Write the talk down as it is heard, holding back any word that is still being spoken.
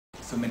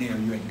so many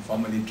of you are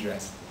informally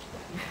dressed.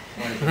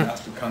 Why have been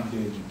asked to come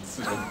here in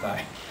suit and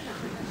tie?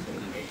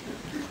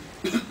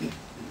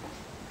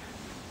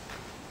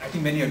 I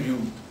think many of you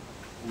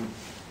would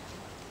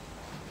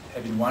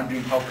have been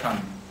wondering how come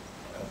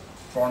a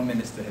foreign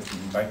minister has been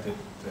invited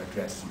to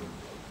address you.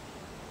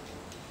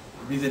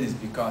 The reason is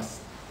because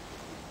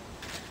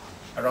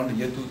around the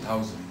year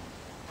 2000,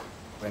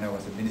 when I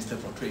was the Minister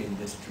for Trade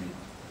Industry,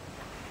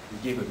 we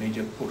gave a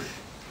major push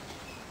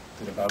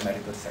to the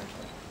biomedical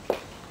sector.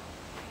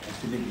 And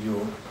Philip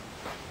Yeo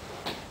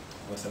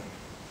was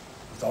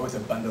always a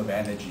bundle of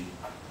energy,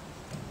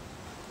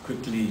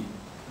 quickly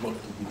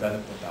worked to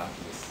develop the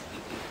Biopolis.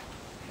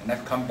 And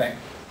I've come back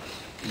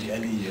in the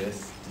early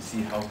years to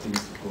see how things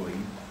were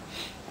going.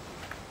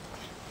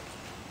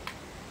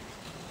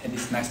 And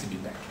it's nice to be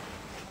back.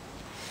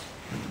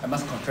 I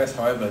must confess,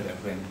 however, that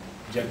when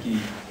Jackie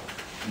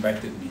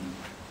invited me,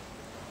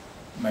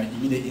 my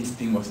immediate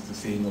instinct was to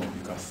say no,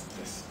 because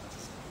there's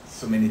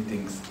so many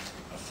things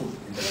afoot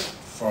in the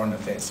foreign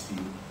affairs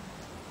field.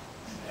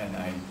 And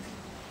I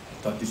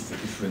thought this is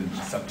a different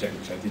subject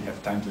which I didn't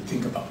have time to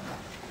think about.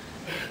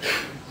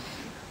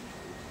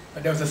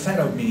 But there was a side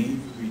of me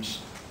which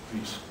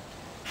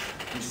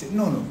said,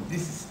 no,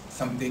 this is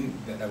something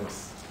that I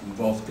was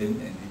involved in,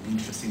 and it'd be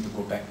interesting to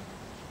go back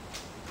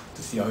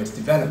to see how it's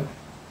developed.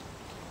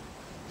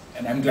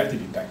 And I'm glad to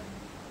be back.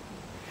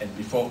 And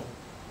before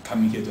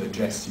coming here to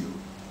address you,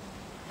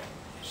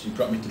 she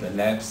brought me to the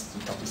labs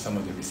to talk to some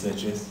of the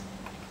researchers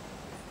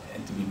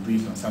and to be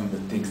briefed on some of the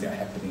things that are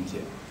happening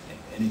here.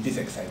 And it is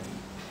exciting.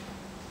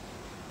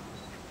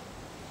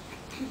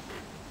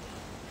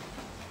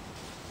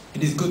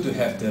 It is good to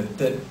have the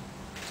third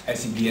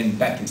ICBN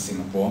back in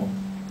Singapore.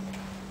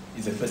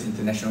 It's the first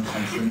international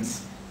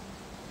conference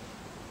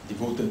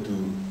devoted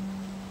to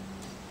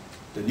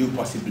the new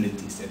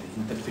possibilities at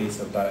the interface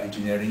of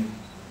bioengineering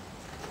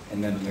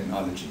and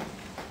nanotechnology.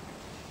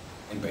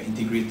 And by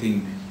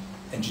integrating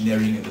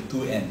engineering at the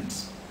two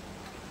ends,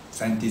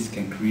 scientists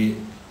can create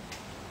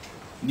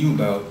new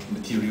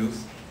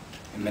biomaterials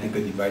and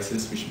medical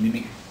devices which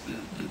mimic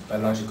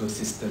biological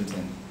systems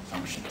and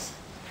functions.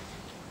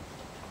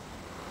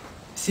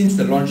 Since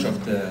the launch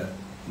of the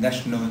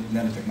National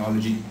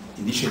Nanotechnology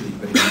Initiative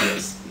by the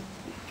US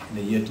in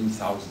the year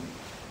 2000,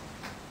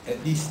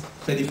 at least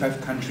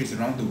 35 countries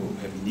around the world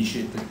have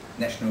initiated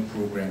national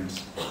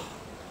programs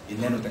in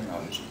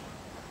nanotechnology.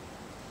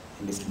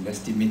 And it's been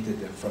estimated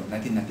that from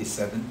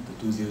 1997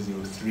 to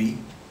 2003,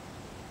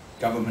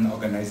 government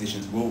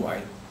organizations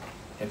worldwide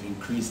have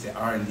increased their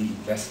R&D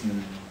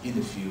investment in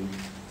the field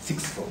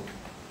sixfold.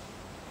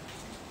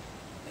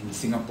 And in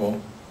Singapore,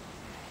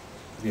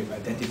 we have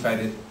identified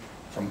it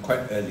from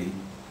quite early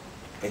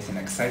as an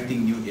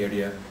exciting new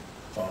area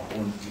for our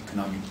own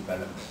economic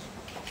development.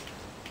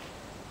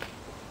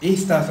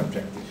 A-STAR's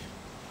objective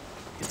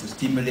is to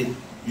stimulate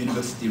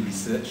university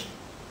research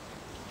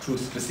through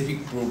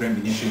specific program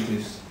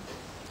initiatives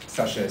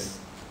such as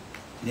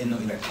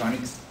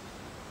nanoelectronics,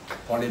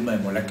 polymer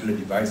and molecular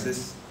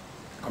devices,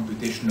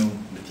 computational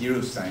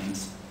material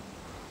science,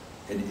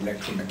 and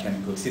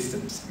electromechanical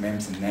systems,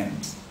 MEMS and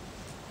NAMS.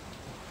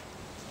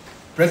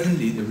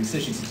 Presently, the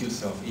research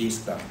institutes of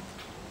A-STAR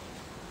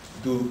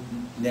do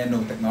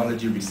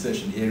nanotechnology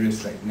research in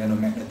areas like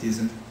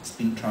nanomagnetism,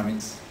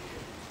 spintronics,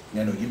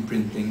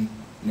 nanoimprinting,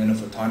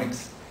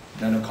 nanophotonics,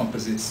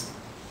 nanocomposites,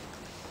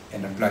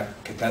 and applied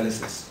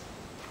catalysis.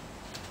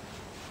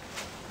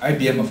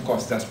 IBM, of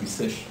course, does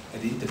research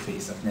at the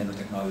interface of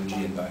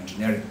nanotechnology and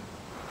bioengineering.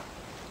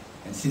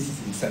 And since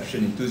its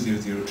inception in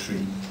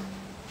 2003,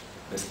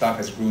 the staff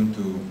has grown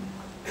to,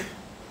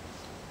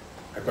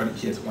 I got it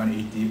here as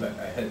 180, but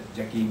I heard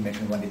Jackie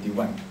mention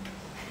 181.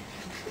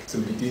 So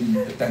between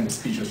the time the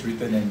speech was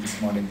written and this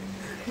morning,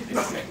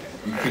 it's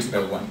increased by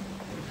 1.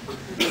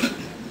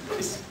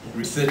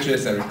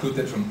 Researchers are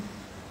recruited from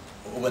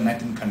over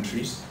 19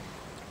 countries,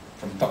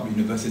 from top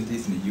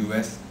universities in the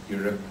US,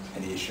 Europe,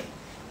 and Asia.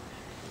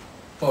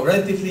 For a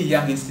relatively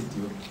young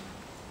institute,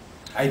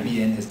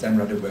 IBN has done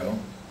rather well,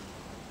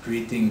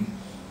 creating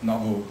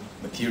novel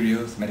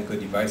materials, medical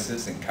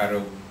devices, and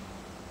chiral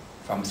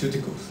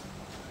pharmaceuticals,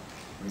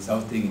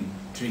 resulting in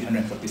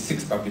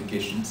 346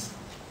 publications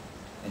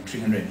and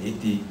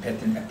 380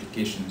 patent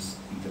applications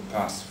in the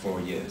past 4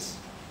 years.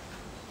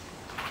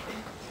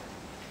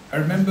 I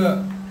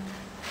remember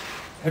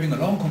having a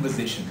long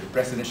conversation with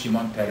President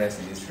Shimon Peres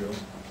in Israel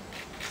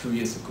 2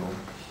 years ago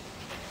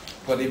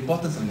about the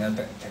importance of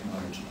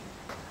nanotechnology.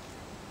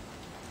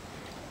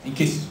 In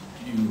case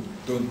you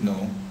don't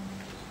know,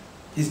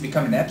 he's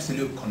become an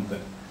absolute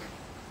convert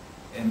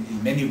and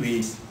in many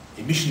ways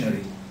a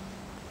missionary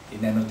in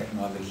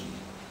nanotechnology,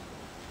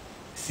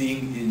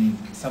 seeing in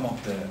some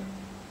of the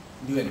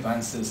new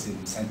advances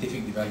in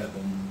scientific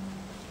development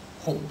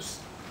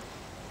hopes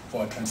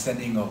for a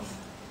transcending of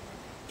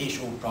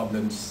age-old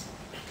problems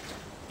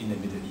in the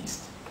Middle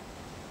East.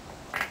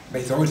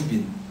 But he's always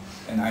been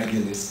an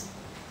idealist,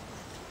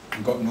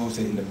 and God knows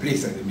that in a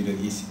place like the Middle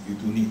East, you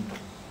do need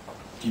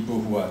people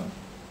who are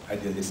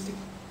idealistic.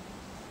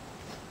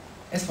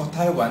 As for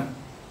Taiwan,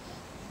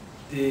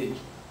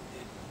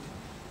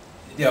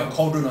 they are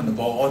cauldron on the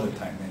ball all the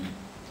time and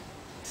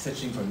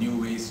searching for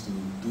new ways to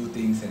do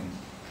things and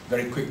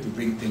very quick to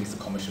bring things to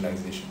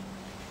commercialization.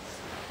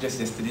 Just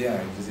yesterday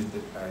I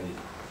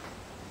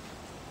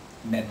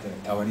met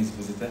a Taiwanese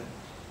visitor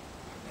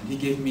and he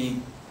gave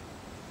me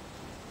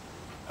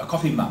a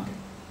coffee mug.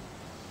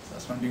 So I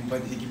was wondering, why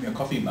did he give me a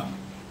coffee mug?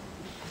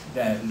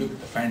 Then I looked at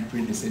the fine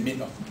print, they said made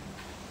of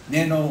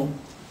nano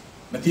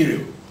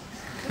material.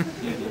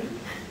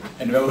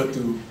 And if I were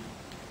to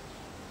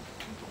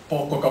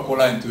pour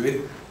Coca-Cola into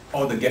it,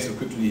 all the gas will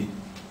quickly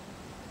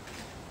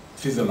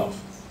fizzle off.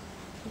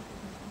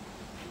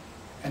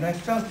 And I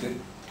felt it.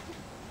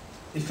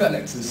 It felt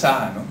like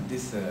Tsusa, no?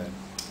 This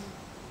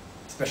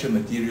special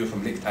material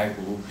from Lake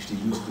Taipo, which they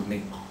used to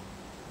make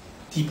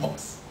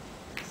teapots.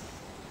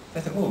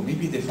 I thought, oh,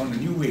 maybe they found a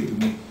new way to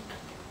make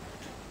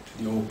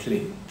the old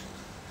clay.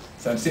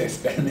 So I'm still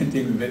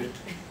experimenting with it.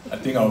 I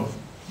think I'll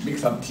make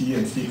some tea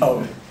and see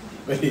how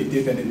whether it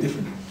is any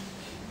different.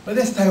 But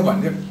that's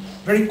Taiwan. They're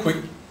very quick,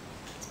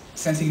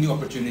 sensing new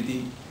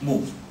opportunity,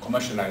 move,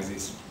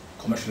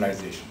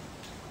 commercialization.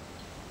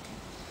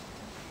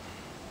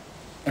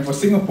 And for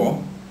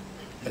Singapore,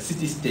 a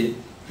city-state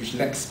which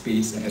lacks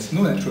space and has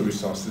no natural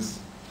resources,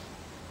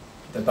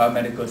 the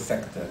biomedical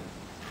sector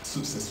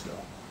suits us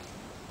well.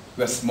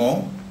 We are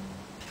small,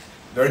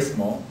 very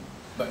small,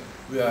 but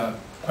we are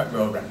quite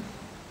well run.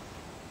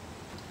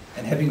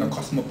 And having a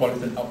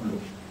cosmopolitan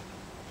outlook,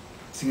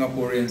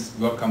 Singaporeans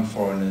welcome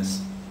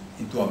foreigners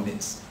into our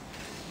midst,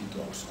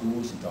 into our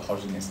schools, into our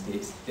housing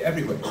estates. They're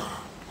everywhere,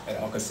 at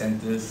hawker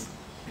centers,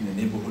 in the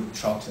neighborhood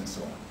shops, and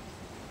so on.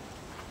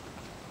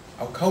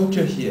 Our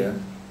culture here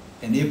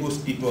enables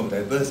people of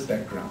diverse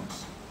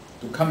backgrounds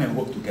to come and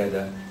work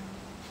together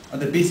on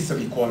the basis of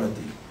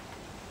equality,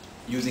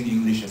 using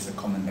English as a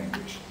common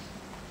language.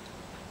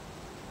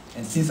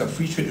 And since a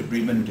free trade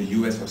agreement with the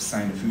US was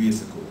signed a few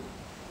years ago,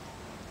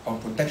 our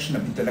protection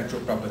of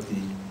intellectual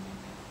property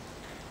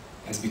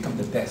has become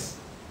the best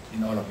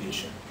in all of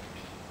Asia.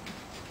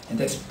 And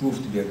that's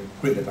proved to be a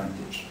great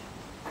advantage.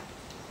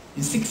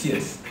 In 6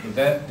 years,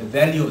 the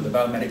value of the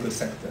biomedical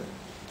sector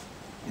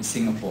in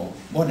Singapore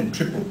more than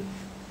tripled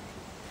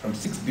from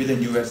 6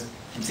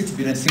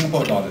 billion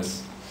Singapore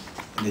dollars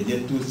in the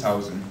year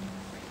 2000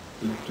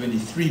 to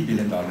 $23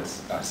 billion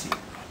last year.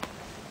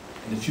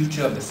 And the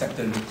future of the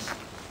sector looks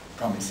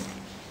promising.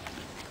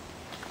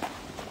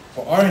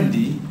 For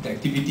R&D, the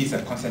activities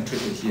are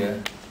concentrated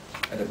here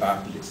at the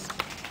Biopolis.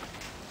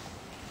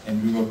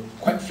 And we were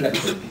quite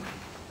flattered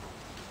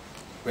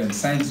when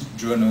Science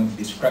Journal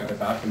described the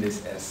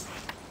Biopolis as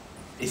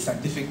a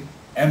scientific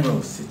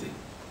emerald city.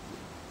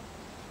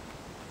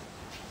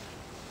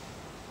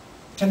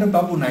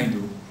 Chandrababu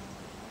Naidu,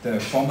 the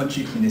former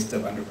Chief Minister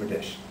of Andhra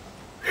Pradesh,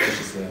 which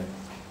is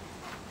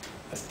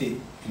a state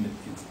in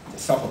the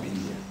south of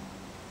India,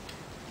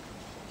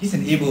 he's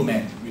an able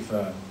man with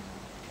a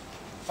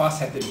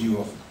far-sighted view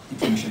of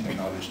information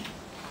technology.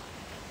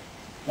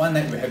 One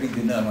night we're having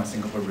dinner on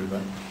Singapore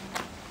River,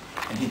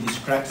 and he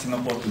described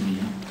Singapore to me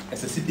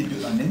as a city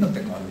built on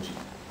nanotechnology,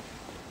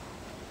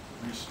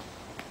 which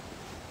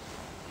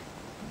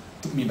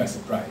took me by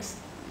surprise.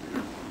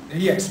 And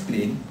he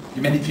explained,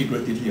 he meant it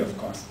figuratively of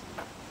course,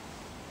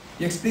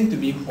 he explained to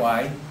me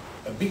why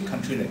a big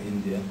country like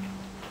India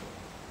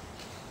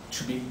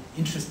should be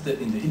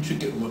interested in the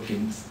intricate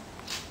workings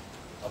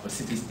of a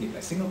city-state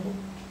like Singapore.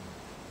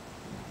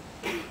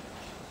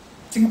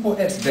 Singapore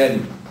adds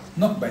value,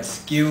 not by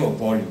scale or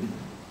volume,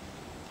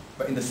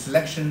 but in the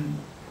selection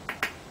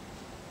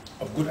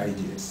of good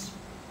ideas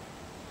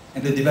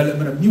and the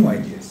development of new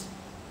ideas.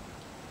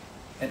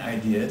 And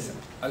ideas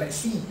are like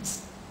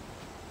seeds.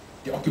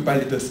 They occupy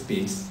little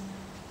space,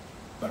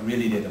 but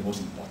really they're the most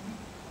important.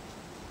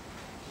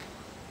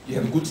 You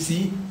have a good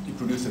seed, you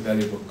produce a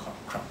valuable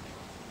crop.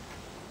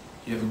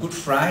 You have a good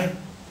fry,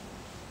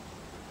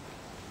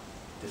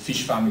 the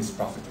fish farm is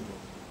profitable.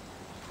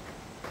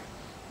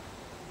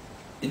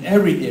 In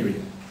every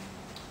area,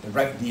 the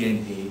right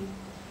DNA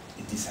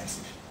is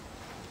decisive.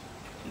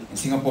 And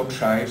Singapore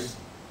thrives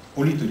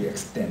only to the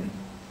extent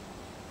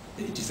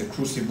that it is a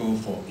crucible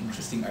for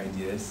interesting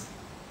ideas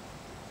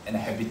and a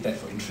habitat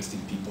for interesting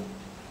people.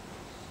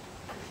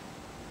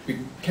 We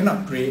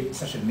cannot create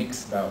such a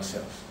mix by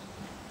ourselves.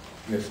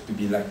 We have to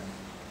be like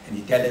an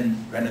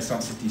Italian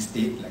Renaissance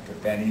city-state like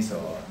Venice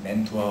or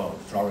Mantua or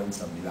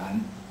Florence or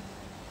Milan,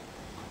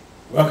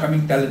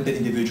 welcoming talented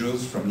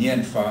individuals from near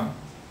and far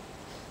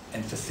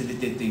and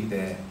facilitating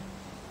their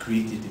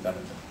creative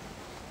development.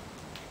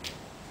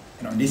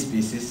 And on this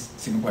basis,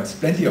 Singapore has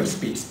plenty of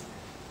space,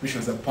 which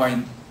was a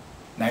point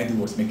Naidu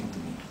was making to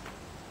me.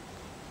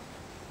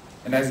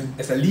 And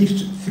as I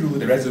leafed through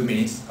the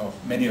resumes of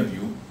many of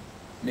you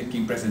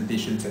making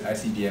presentations at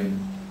ICBN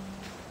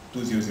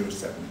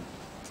 2007,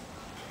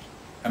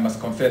 I must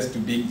confess to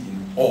being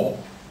in awe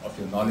of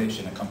your knowledge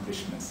and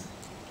accomplishments.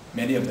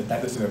 Many of the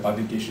titles of your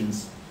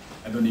publications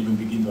I don't even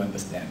begin to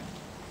understand.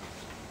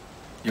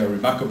 You're a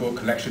remarkable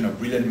collection of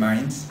brilliant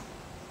minds,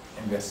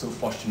 and we are so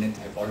fortunate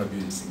to have all of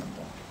you in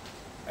Singapore.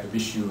 I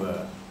wish you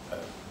a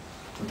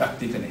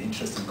productive and an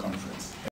interesting conference.